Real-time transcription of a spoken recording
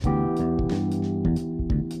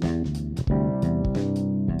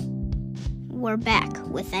we're back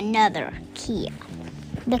with another Kia.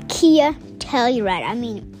 The Kia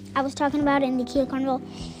Teiiuride. I was talking about it in the Kia Carnival.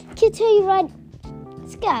 Kia Teiiuride,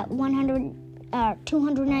 it's got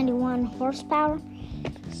 291 horsepower,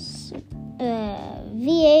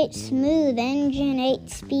 V8 smooth engine,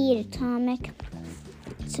 8-speed atomic.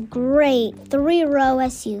 It's a great 3-row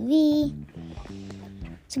SUV.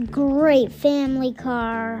 It's a great family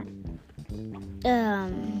car.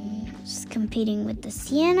 It's competing with the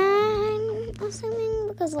Sienna, I'm assuming,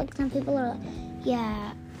 because some people are,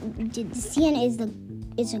 the Sienna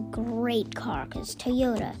is a great car because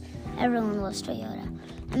Toyota. Everyone loves Toyota.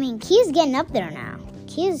 Kia's getting up there now.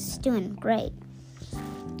 Kia's doing great.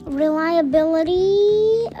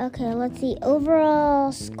 Reliability. Okay, let's see.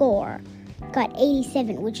 Overall score got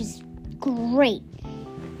 87, which is great.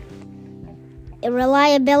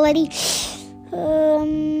 Reliability,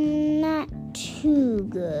 not too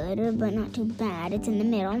good, but not too bad. It's in the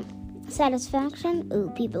middle.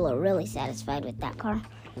 Satisfaction. People are really satisfied with that car.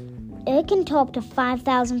 It can tow up to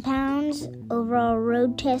 5,000 pounds. Overall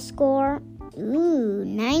road test score,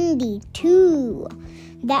 92.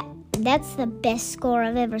 That's the best score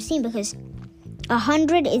I've ever seen because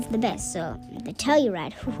 100 is the best. So the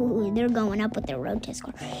Teiiuride, they're going up with their road test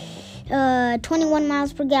score. 21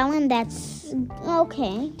 miles per gallon. That's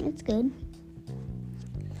okay. That's good.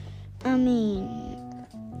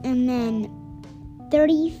 And then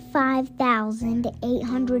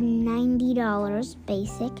 $35,890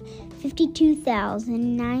 basic,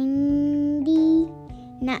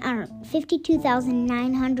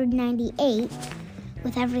 $52,998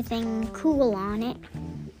 with everything cool on it.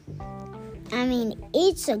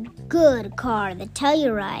 It's a good car, the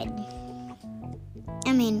Teiiuride.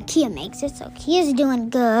 Kia makes it, so Kia's doing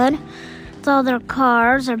good. With all their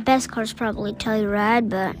cars, their best car's probably Teiiuride,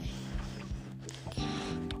 but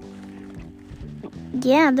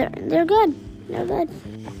yeah, they're good. They're good.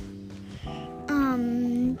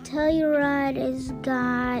 Teiiuride is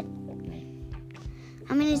got,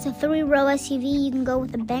 it's a 3-row SUV. You can go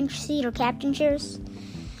with a bench seat or captain chairs.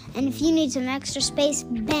 And if you need some extra space,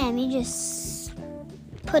 bam, you just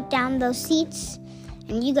put down those seats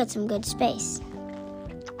and you got some good space.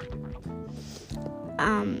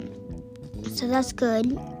 So that's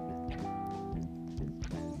good.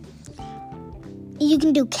 You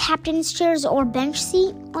can do captain's chairs or bench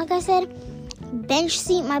seat, like I said. Bench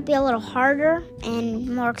seat might be a little harder and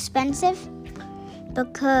more expensive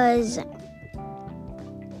because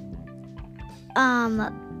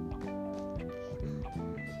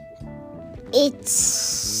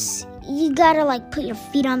you gotta put your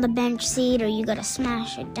feet on the bench seat or you gotta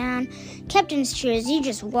smash it down. Captain's chairs, you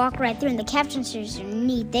just walk right through, and the captain's chairs are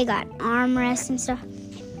neat. They got armrests and stuff,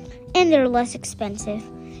 and they're less expensive.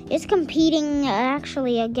 It's competing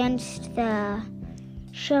actually against the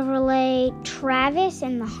Chevrolet Travis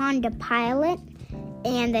and the Honda Pilot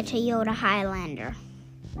and the Toyota Highlander.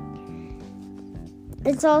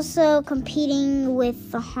 It's also competing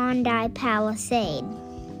with the Hyundai Palisade,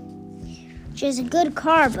 which is a good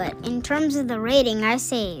car, but in terms of the rating, I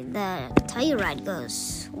say the Teiiuride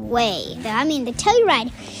goes way. The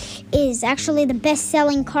Teiiuride is actually the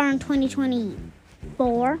best-selling car in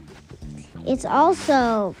 2024. It's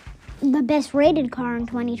also the best-rated car in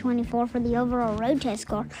 2024 for the overall road test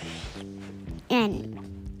score. And,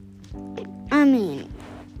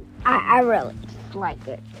 I really like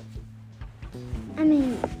it.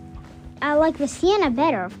 I like the Sienna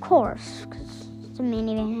better, of course, because it's a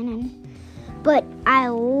minivan, but I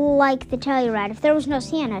like the Teiiuride. If there was no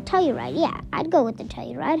Sienna, Teiiuride, yeah, I'd go with the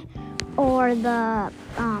Teiiuride. Or the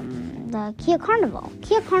Kia Carnival.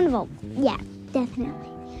 Kia Carnival, yeah, definitely.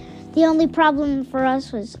 The only problem for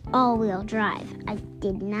us was all-wheel drive. I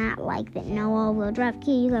did not like that no all-wheel drive.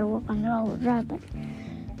 Kia, you gotta work on your all-wheel drive, but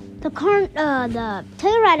the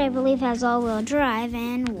Teiiuride, I believe, has all-wheel drive,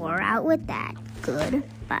 and we're out with that.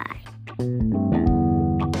 Goodbye.